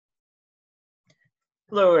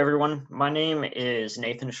Hello, everyone. My name is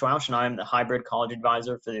Nathan Schwausch, and I'm the hybrid college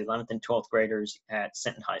advisor for the 11th and 12th graders at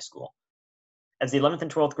Sinton High School. As the 11th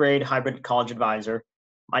and 12th grade hybrid college advisor,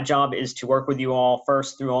 my job is to work with you all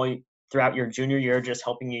first throughout your junior year, just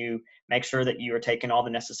helping you make sure that you are taking all the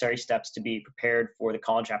necessary steps to be prepared for the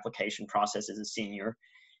college application process as a senior.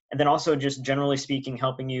 And then also just generally speaking,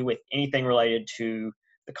 helping you with anything related to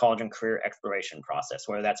the college and career exploration process,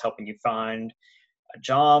 whether that's helping you find a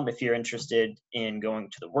job, if you're interested in going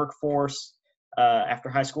to the workforce after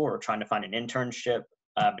high school, or trying to find an internship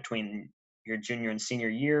between your junior and senior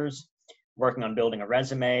years, working on building a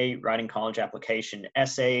resume, writing college application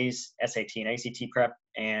essays, SAT and ACT prep,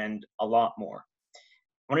 and a lot more.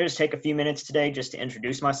 I want to just take a few minutes today just to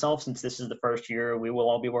introduce myself, since this is the first year we will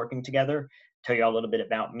all be working together, tell you all a little bit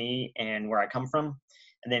about me and where I come from,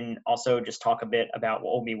 and then also just talk a bit about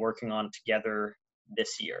what we'll be working on together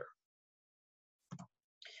this year.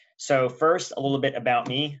 So first, a little bit about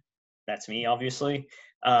me. That's me, obviously.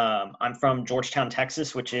 I'm from Georgetown,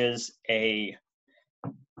 Texas, which is a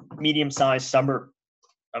medium-sized suburb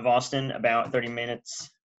of Austin, about 30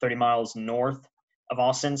 miles north of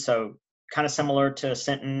Austin. So kind of similar to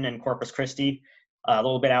Sinton and Corpus Christi, a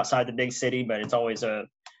little bit outside the big city, but it's always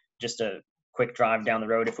just a quick drive down the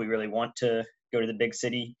road if we really want to go to the big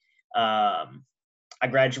city. I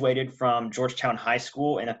graduated from Georgetown High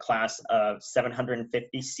School in a class of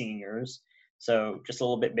 750 seniors, so just a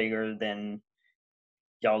little bit bigger than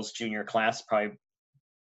y'all's junior class, probably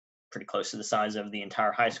pretty close to the size of the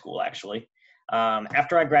entire high school, actually.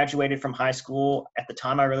 After I graduated from high school, at the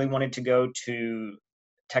time I really wanted to go to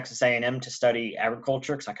Texas A&M to study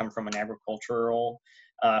agriculture, because I come from an agricultural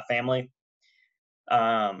family.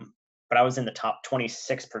 But I was in the top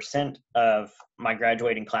 26% of my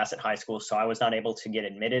graduating class at high school, so I was not able to get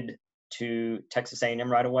admitted to Texas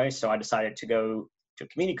A&M right away. So I decided to go to a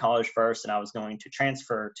community college first, and I was going to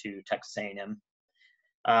transfer to Texas A&M.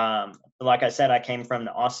 Like I said, I came from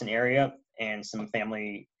the Austin area, and some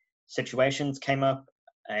family situations came up,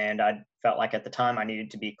 and I felt like at the time I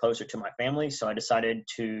needed to be closer to my family, so I decided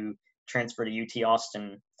to transfer to UT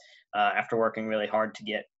Austin after working really hard to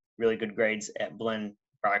get really good grades at Blinn,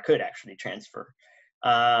 where I could actually transfer.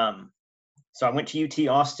 So I went to UT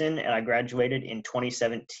Austin, and I graduated in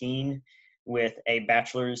 2017 with a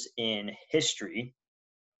bachelor's in history.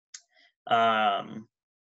 Then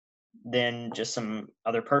just some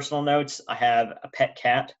other personal notes. I have a pet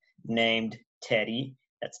cat named Teddy.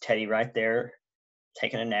 That's Teddy right there,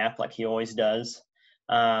 taking a nap like he always does.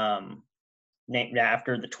 Named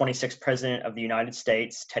after the 26th president of the United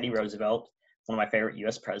States, Teddy Roosevelt, one of my favorite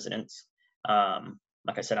U.S. presidents.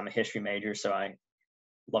 Like I said, I'm a history major, so I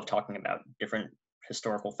love talking about different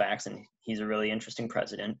historical facts, and he's a really interesting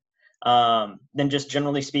president. Then just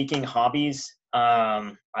generally speaking, hobbies.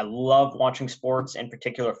 I love watching sports, in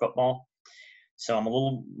particular football. So I'm a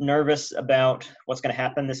little nervous about what's going to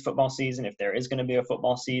happen this football season, if there is going to be a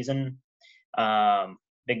football season.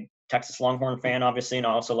 Big Texas Longhorn fan, obviously, and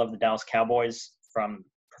I also love the Dallas Cowboys from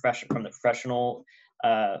the professional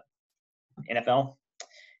NFL.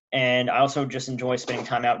 And I also just enjoy spending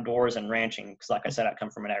time outdoors and ranching, because like I said, I come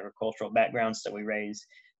from an agricultural background, so we raise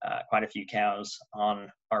quite a few cows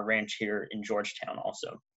on our ranch here in Georgetown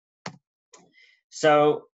also.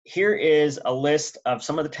 So here is a list of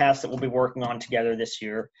some of the tasks that we'll be working on together this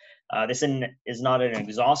year. This is not an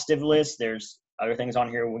exhaustive list. There's other things on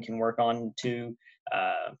here we can work on too,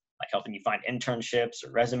 like helping you find internships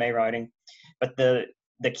or resume writing. But the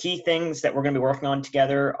key things that we're going to be working on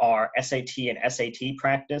together are SAT and SAT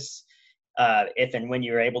practice. If and when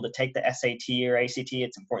you're able to take the SAT or ACT,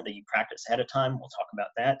 it's important that you practice ahead of time. We'll talk about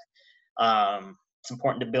that. It's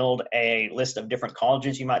important to build a list of different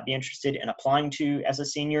colleges you might be interested in applying to as a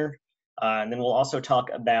senior. And then we'll also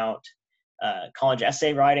talk about college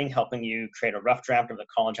essay writing, helping you create a rough draft of the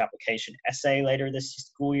college application essay later this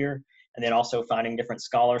school year. And then also finding different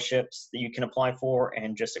scholarships that you can apply for,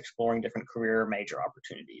 and just exploring different career major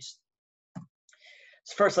opportunities.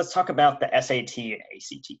 So first, let's talk about the SAT and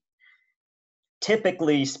ACT.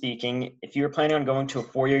 Typically speaking, if you're planning on going to a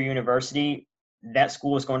four-year university, that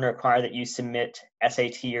school is going to require that you submit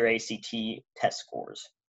SAT or ACT test scores.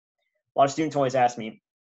 A lot of students always ask me,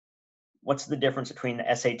 what's the difference between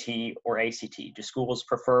the SAT or ACT? Do schools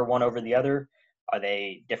prefer one over the other? Are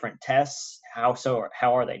they different tests? How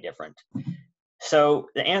are they different? So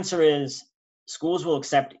the answer is schools will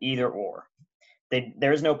accept either or.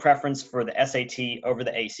 There is no preference for the SAT over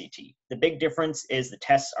the ACT. The big difference is the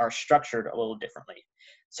tests are structured a little differently.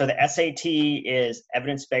 So the SAT is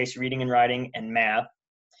evidence-based reading and writing and math,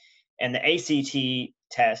 and the ACT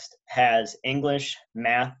test has English,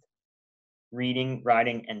 math, reading,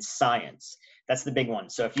 writing, and science. That's the big one.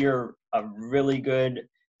 So if you're a really good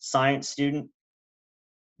science student,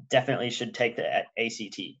 definitely should take the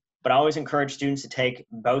ACT. But I always encourage students to take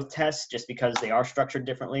both tests just because they are structured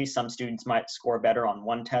differently. Some students might score better on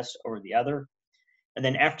one test over the other. And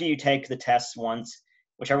then after you take the tests once,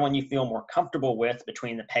 whichever one you feel more comfortable with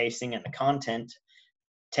between the pacing and the content,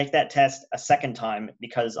 take that test a second time,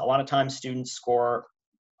 because a lot of times students score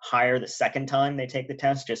higher the second time they take the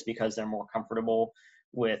test just because they're more comfortable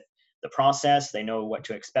with the process. They know what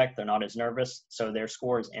to expect. They're not as nervous. So their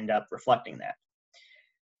scores end up reflecting that.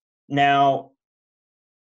 Now,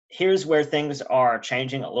 here's where things are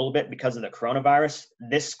changing a little bit because of the coronavirus.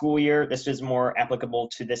 This school year, this is more applicable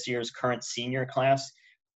to this year's current senior class.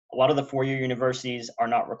 A lot of the four-year universities are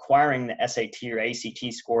not requiring the SAT or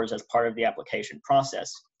ACT scores as part of the application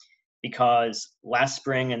process, because last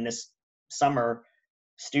spring and this summer,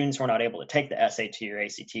 students were not able to take the SAT or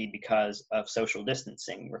ACT because of social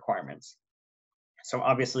distancing requirements. So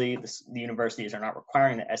obviously, the universities are not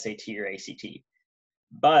requiring the SAT or ACT.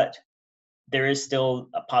 But there is still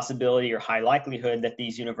a possibility or high likelihood that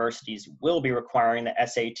these universities will be requiring the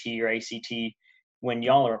SAT or ACT when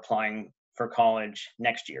y'all are applying for college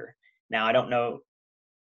next year. Now, I don't know,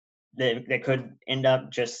 they could end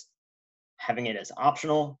up just having it as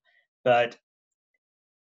optional, but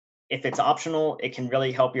if it's optional, it can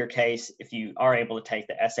really help your case if you are able to take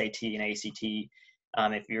the SAT and ACT.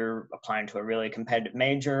 If you're applying to a really competitive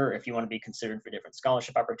major, if you want to be considered for different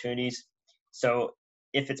scholarship opportunities. So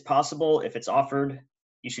if it's possible, if it's offered,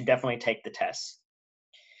 you should definitely take the tests.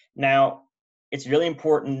 Now, it's really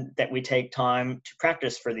important that we take time to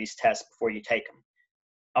practice for these tests before you take them.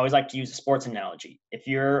 I always like to use a sports analogy. If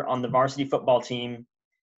you're on the varsity football team,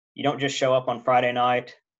 you don't just show up on Friday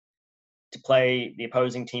night to play the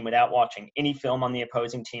opposing team without watching any film on the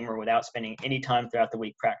opposing team or without spending any time throughout the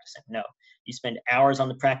week practicing. No, you spend hours on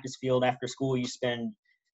the practice field after school. You spend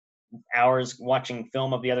hours watching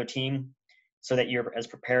film of the other team so that you're as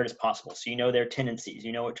prepared as possible. So you know their tendencies,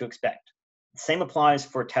 you know what to expect. The same applies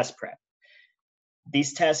for test prep.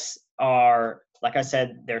 These tests are, like I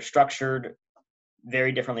said, they're structured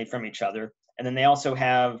very differently from each other. And then they also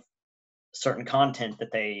have certain content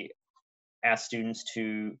that they ask students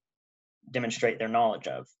to demonstrate their knowledge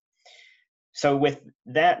of. So with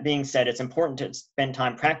that being said, it's important to spend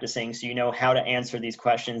time practicing so you know how to answer these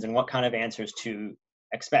questions and what kind of answers to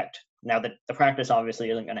expect. Now, the practice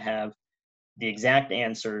obviously isn't going to have the exact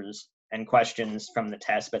answers and questions from the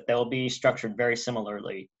test, but they'll be structured very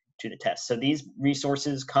similarly to the test. So these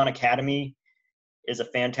resources, Khan Academy is a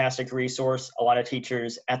fantastic resource. A lot of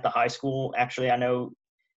teachers at the high school, actually, I know,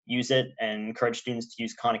 use it and encourage students to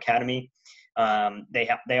use Khan Academy.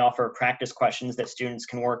 They offer practice questions that students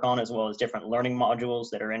can work on, as well as different learning modules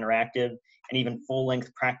that are interactive, and even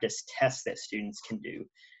full-length practice tests that students can do.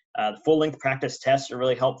 The full-length practice tests are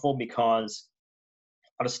really helpful because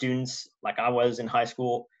a lot of students, like I was in high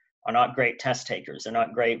school, are not great test takers. They're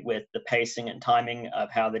not great with the pacing and timing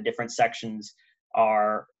of how the different sections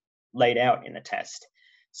are laid out in the test.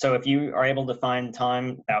 So if you are able to find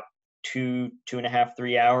time, about 2.5,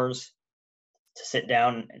 3 hours to sit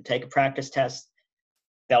down and take a practice test,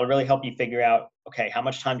 that'll really help you figure out, okay, how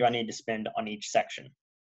much time do I need to spend on each section?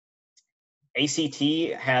 ACT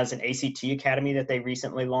has an ACT Academy that they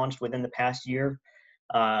recently launched within the past year.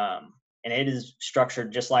 And it is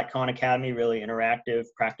structured just like Khan Academy, really interactive,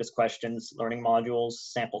 practice questions, learning modules,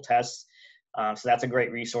 sample tests. So that's a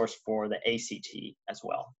great resource for the ACT as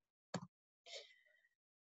well.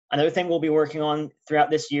 Another thing we'll be working on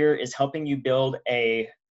throughout this year is helping you build a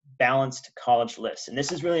balanced college list. And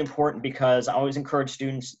this is really important because I always encourage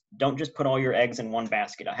students, don't just put all your eggs in one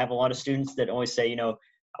basket. I have a lot of students that always say,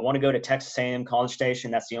 I want to go to Texas A&M College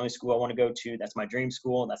Station. That's the only school I want to go to. That's my dream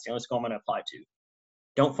school. That's the only school I'm going to apply to.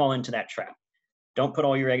 Don't fall into that trap. Don't put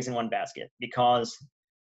all your eggs in one basket, because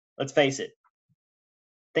let's face it,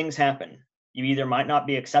 things happen. You either might not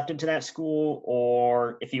be accepted to that school,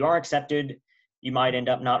 or if you are accepted, you might end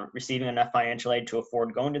up not receiving enough financial aid to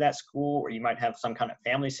afford going to that school, or you might have some kind of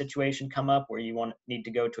family situation come up where you need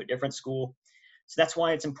to go to a different school. So that's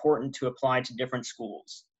why it's important to apply to different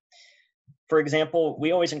schools. For example,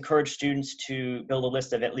 we always encourage students to build a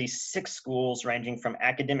list of at least 6 schools ranging from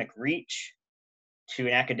academic reach to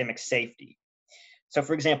an academic safety. So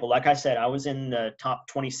for example, like I said, I was in the top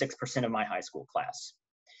 26% of my high school class.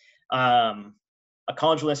 A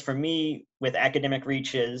college list for me with academic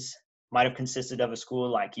reaches might have consisted of a school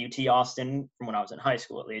like UT Austin, from when I was in high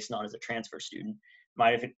school, at least, not as a transfer student.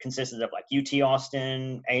 Might have consisted of like UT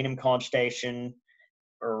Austin, A&M College Station,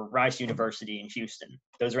 or Rice University in Houston.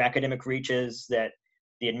 Those are academic reaches that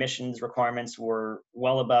the admissions requirements were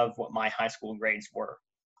well above what my high school grades were.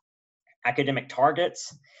 Academic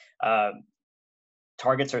targets.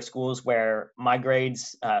 Targets are schools where my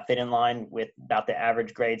grades fit in line with about the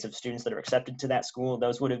average grades of students that are accepted to that school.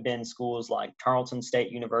 Those would have been schools like Tarleton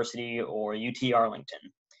State University or UT Arlington.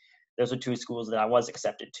 Those are two schools that I was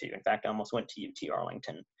accepted to. In fact, I almost went to UT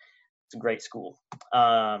Arlington. It's a great school.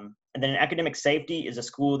 And then academic safety is a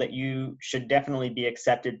school that you should definitely be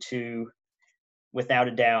accepted to without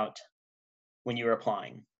a doubt when you're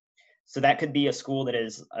applying. So that could be a school that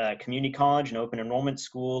is a community college, an open enrollment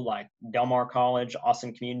school like Del Mar College,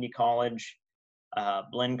 Austin Community College,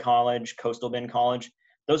 Blinn College, Coastal Bend College.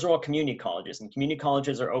 Those are all community colleges, and community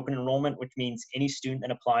colleges are open enrollment, which means any student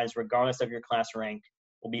that applies, regardless of your class rank,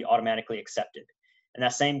 will be automatically accepted. And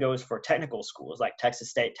that same goes for technical schools like Texas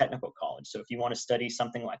State Technical College. So if you want to study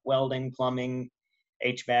something like welding, plumbing,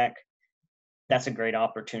 HVAC, that's a great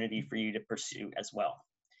opportunity for you to pursue as well.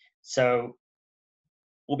 So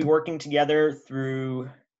we'll be working together through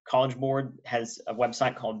College Board has a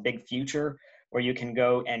website called Big Future, where you can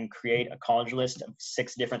go and create a college list of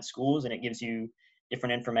 6 different schools, and it gives you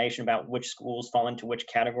different information about which schools fall into which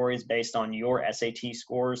categories based on your SAT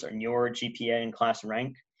scores and your GPA and class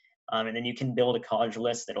rank. And then you can build a college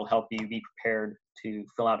list that'll help you be prepared to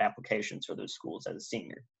fill out applications for those schools as a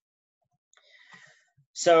senior.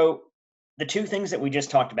 So the 2 things that we just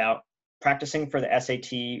talked about, practicing for the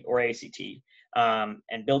SAT or ACT,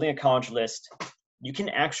 and building a college list, you can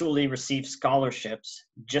actually receive scholarships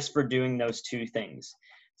just for doing those 2 things.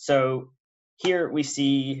 So here we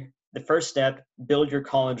see the first step, build your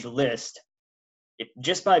college list.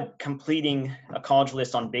 Just by completing a college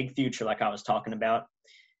list on Big Future, like I was talking about,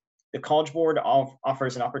 the College Board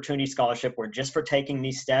offers an opportunity scholarship where just for taking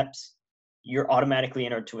these steps, you're automatically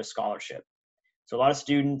entered to a scholarship. So a lot of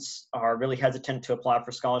students are really hesitant to apply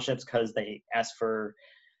for scholarships because they ask for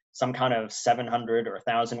some kind of 700 or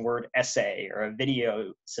 1,000 word essay or a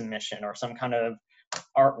video submission or some kind of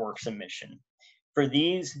artwork submission. For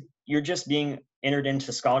these, you're just being entered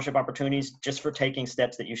into scholarship opportunities just for taking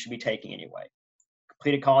steps that you should be taking anyway.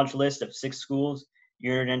 Complete a college list of 6 schools,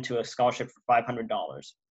 you're entered into a scholarship for $500.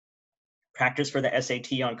 Practice for the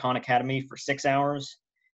SAT on Khan Academy for 6 hours,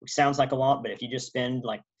 which sounds like a lot, but if you just spend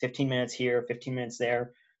like 15 minutes here, 15 minutes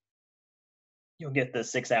there, you'll get the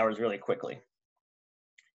 6 hours really quickly.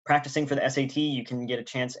 Practicing for the SAT, you can get a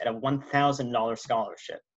chance at a $1,000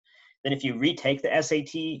 scholarship. Then if you retake the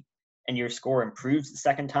SAT and your score improves the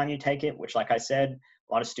second time you take it, which like I said,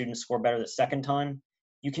 a lot of students score better the second time,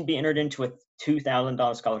 you can be entered into a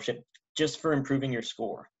 $2,000 scholarship just for improving your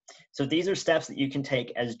score. So these are steps that you can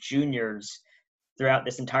take as juniors throughout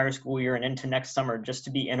this entire school year and into next summer just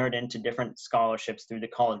to be entered into different scholarships through the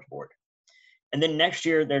College Board. And then next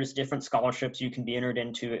year, there's different scholarships you can be entered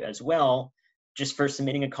into as well, just for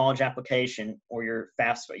submitting a college application or your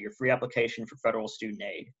FAFSA, your free application for federal student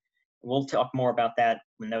aid. We'll talk more about that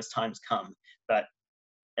when those times come, but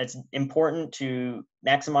it's important to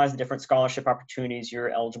maximize the different scholarship opportunities you're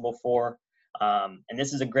eligible for. And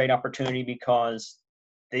this is a great opportunity because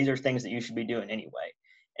these are things that you should be doing anyway.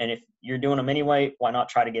 And if you're doing them anyway, why not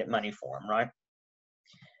try to get money for them, right?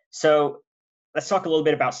 So let's talk a little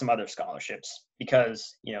bit about some other scholarships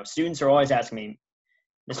because, students are always asking me,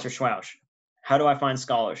 Mr. Schwausch, how do I find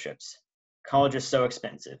scholarships? College is so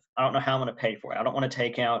expensive. I don't know how I'm going to pay for it. I don't want to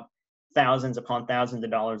take out thousands upon thousands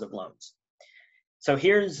of dollars of loans. So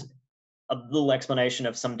here's a little explanation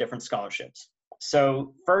of some different scholarships.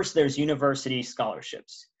 So first, there's university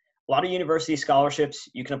scholarships. A lot of university scholarships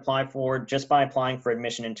you can apply for just by applying for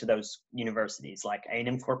admission into those universities like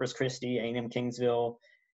A&M Corpus Christi, A&M Kingsville,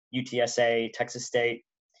 UTSA, Texas State.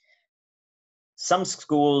 Some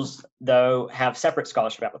schools, though, have separate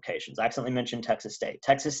scholarship applications. I accidentally mentioned Texas State.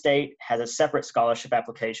 Texas State has a separate scholarship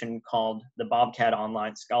application called the Bobcat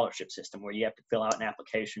Online Scholarship System, where you have to fill out an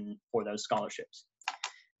application for those scholarships.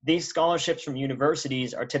 These scholarships from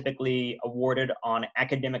universities are typically awarded on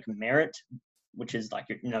academic merit, which is like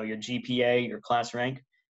your GPA, your class rank,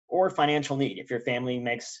 or financial need if your family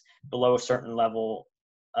makes below a certain level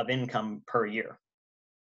of income per year.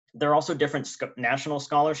 There are also different national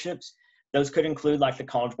scholarships. Those could include like the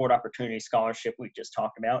College Board Opportunity Scholarship we just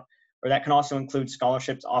talked about, or that can also include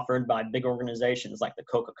scholarships offered by big organizations like the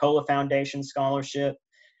Coca-Cola Foundation Scholarship,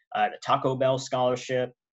 the Taco Bell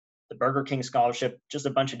Scholarship, the Burger King Scholarship, just a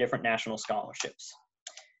bunch of different national scholarships.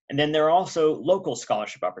 And then there are also local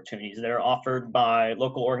scholarship opportunities that are offered by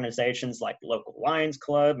local organizations like the local Lions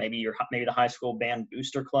Club, maybe the high school band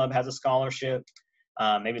booster club has a scholarship,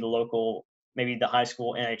 maybe the high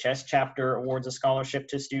school NHS chapter awards a scholarship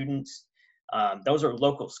to students. Those are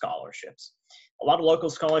local scholarships. A lot of local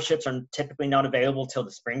scholarships are typically not available till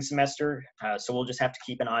the spring semester, so we'll just have to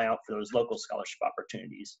keep an eye out for those local scholarship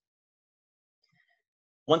opportunities.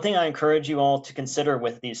 One thing I encourage you all to consider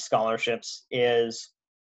with these scholarships is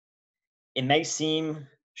it may seem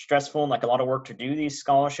stressful and like a lot of work to do these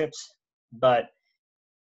scholarships, but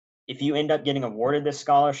if you end up getting awarded this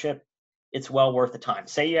scholarship, it's well worth the time.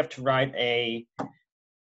 Say you have to write a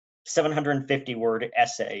 750-word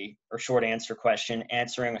essay or short answer question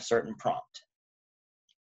answering a certain prompt.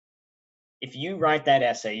 If you write that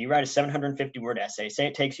essay, you write a 750-word essay, say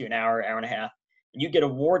it takes you an hour, hour and a half, and you get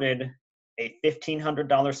awarded a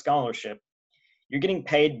 $1,500 scholarship, you're getting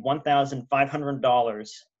paid $1,500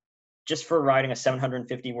 just for writing a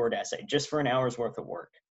 750-word essay, just for an hour's worth of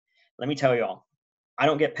work. Let me tell y'all, I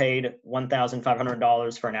don't get paid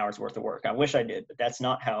 $1,500 for an hour's worth of work. I wish I did, but that's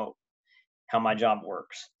not how my job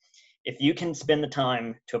works. If you can spend the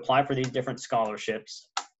time to apply for these different scholarships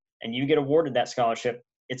and you get awarded that scholarship,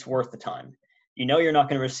 it's worth the time. You know you're not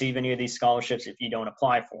going to receive any of these scholarships if you don't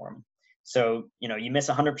apply for them. So, you miss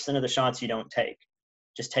 100% of the shots you don't take.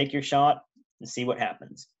 Just take your shot and see what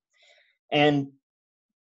happens. And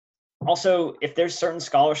also, if there's certain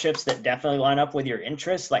scholarships that definitely line up with your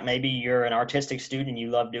interests, like maybe you're an artistic student and you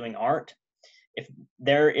love doing art, if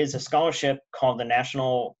there is a scholarship called the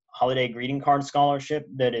National Holiday Greeting Card Scholarship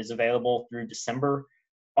that is available through December,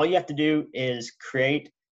 all you have to do is create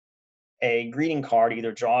a greeting card,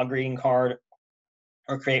 either draw a greeting card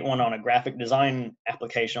or create one on a graphic design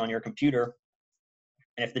application on your computer.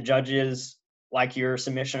 And if the judges like your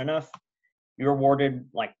submission enough, you're awarded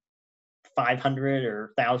like $500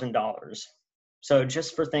 or $1,000. So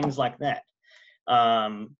just for things like that.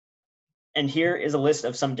 And here is a list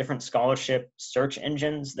of some different scholarship search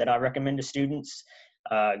engines that I recommend to students.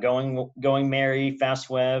 Going Merry,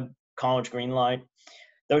 FastWeb, College Greenlight.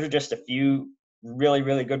 Those are just a few really,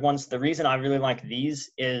 really good ones. The reason I really like these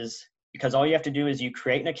is because all you have to do is you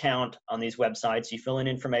create an account on these websites. You fill in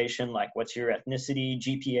information like what's your ethnicity,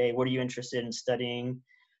 GPA, what are you interested in studying,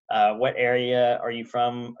 what area are you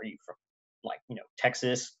from? Are you from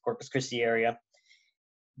Texas, Corpus Christi area?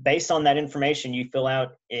 Based on that information you fill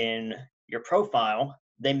out in your profile,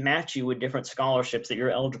 they match you with different scholarships that you're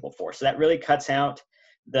eligible for. So that really cuts out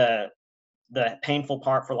the painful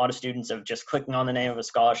part for a lot of students of just clicking on the name of a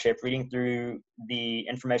scholarship, reading through the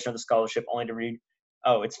information of the scholarship only to read,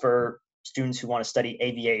 oh, it's for students who want to study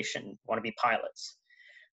aviation, want to be pilots.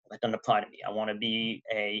 That doesn't apply to me. I want to be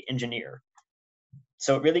an engineer.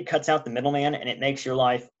 So it really cuts out the middleman, and it makes your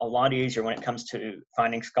life a lot easier when it comes to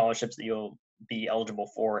finding scholarships that you'll be eligible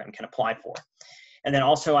for and can apply for. And then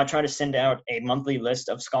also I try to send out a monthly list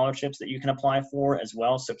of scholarships that you can apply for as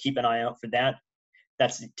well. So keep an eye out for that.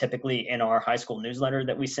 That's typically in our high school newsletter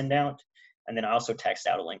that we send out. And then I also text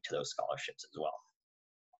out a link to those scholarships as well.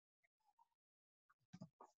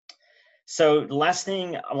 So the last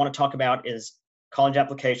thing I want to talk about is college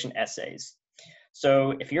application essays.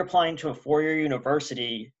 So if you're applying to a four-year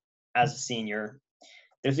university as a senior,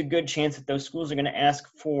 there's a good chance that those schools are going to ask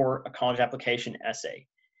for a college application essay.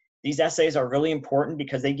 These essays are really important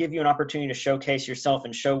because they give you an opportunity to showcase yourself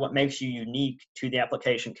and show what makes you unique to the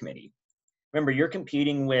application committee. Remember, you're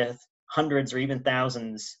competing with hundreds or even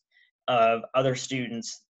thousands of other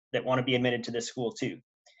students that want to be admitted to this school too.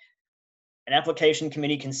 An application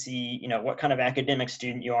committee can see, what kind of academic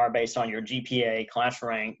student you are based on your GPA, class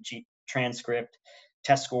rank, transcript,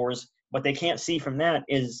 test scores. What they can't see from that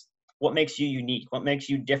is what makes you unique, what makes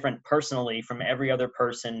you different personally from every other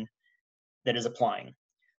person that is applying.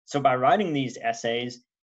 So by writing these essays,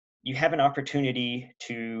 you have an opportunity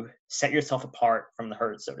to set yourself apart from the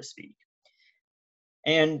herd, so to speak.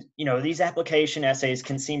 And, these application essays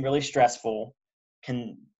can seem really stressful,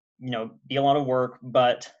 can, be a lot of work,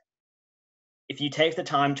 but if you take the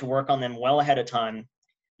time to work on them well ahead of time,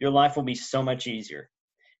 your life will be so much easier.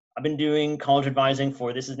 I've been doing college advising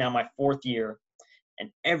this is now my 4th year, and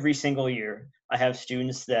every single year I have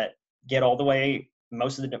students that get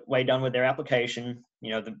most of the way done with their application.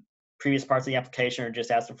 The previous parts of the application are just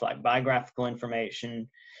asking for biographical information.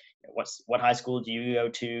 What high school do you go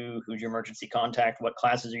to? Who's your emergency contact? What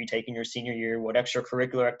classes are you taking your senior year? What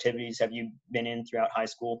extracurricular activities have you been in throughout high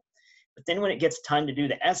school? But then when it gets time to do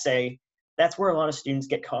the essay, that's where a lot of students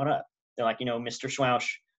get caught up. They're like, Mr. Schwausch,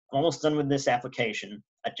 I'm almost done with this application.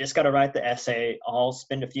 I just got to write the essay. I'll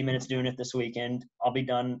spend a few minutes doing it this weekend. I'll be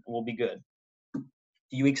done. We'll be good. A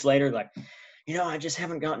few weeks later, I just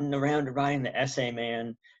haven't gotten around to writing the essay,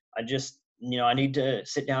 man. I just, I need to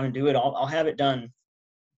sit down and do it. I'll have it done.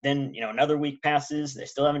 Then, another week passes. They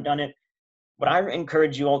still haven't done it. What I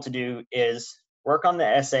encourage you all to do is work on the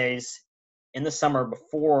essays in the summer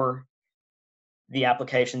before the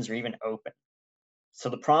applications are even open. So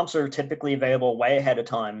the prompts are typically available way ahead of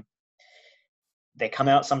time. They come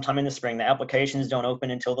out sometime in the spring. The applications don't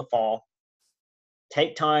open until the fall.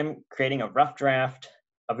 Take time creating a rough draft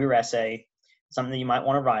of your essay, something that you might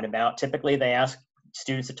want to write about. Typically, they ask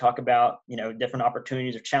students to talk about, different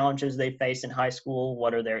opportunities or challenges they face in high school.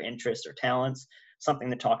 What are their interests or talents? Something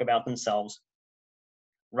to talk about themselves.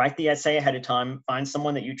 Write the essay ahead of time. Find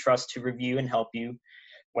someone that you trust to review and help you,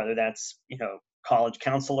 whether that's, college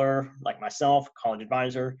counselor like myself, college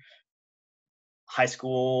advisor, high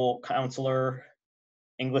school counselor,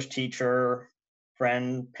 English teacher,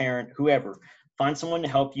 friend, parent, whoever. Find someone to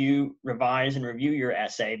help you revise and review your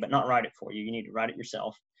essay, but not write it for you. You need to write it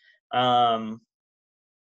yourself. And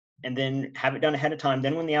then have it done ahead of time.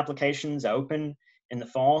 Then when the applications open in the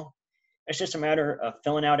fall, it's just a matter of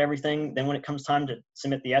filling out everything. Then when it comes time to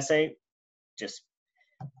submit the essay, just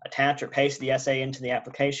attach or paste the essay into the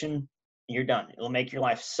application. You're done. It'll make your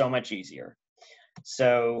life so much easier.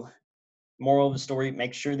 So, moral of the story,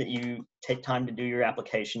 make sure that you take time to do your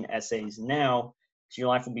application essays now, because your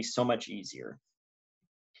life will be so much easier.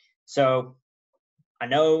 So I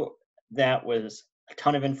know that was a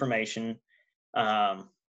ton of information,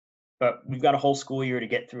 but we've got a whole school year to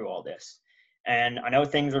get through all this. And I know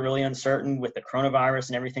things are really uncertain with the coronavirus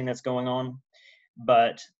and everything that's going on,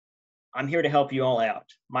 but I'm here to help you all out.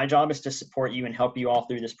 My job is to support you and help you all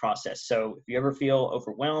through this process. So if you ever feel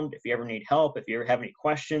overwhelmed, if you ever need help, if you ever have any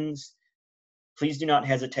questions, please do not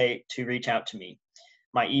hesitate to reach out to me.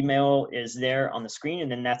 My email is there on the screen,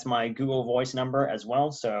 and then that's my Google Voice number as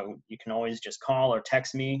well. So you can always just call or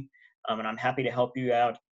text me, and I'm happy to help you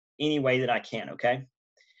out any way that I can, okay?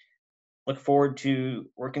 Look forward to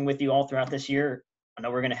working with you all throughout this year. I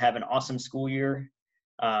know we're going to have an awesome school year.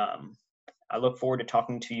 I look forward to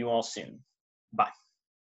talking to you all soon. Bye.